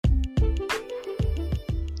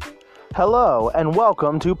Hello and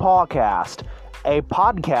welcome to PawCast, a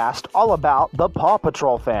podcast all about the Paw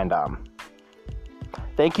Patrol fandom.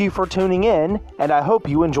 Thank you for tuning in, and I hope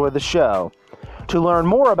you enjoy the show. To learn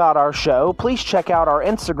more about our show, please check out our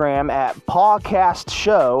Instagram at PawCast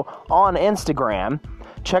Show on Instagram.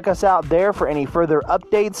 Check us out there for any further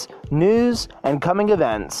updates, news, and coming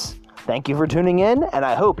events. Thank you for tuning in, and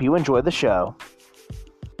I hope you enjoy the show.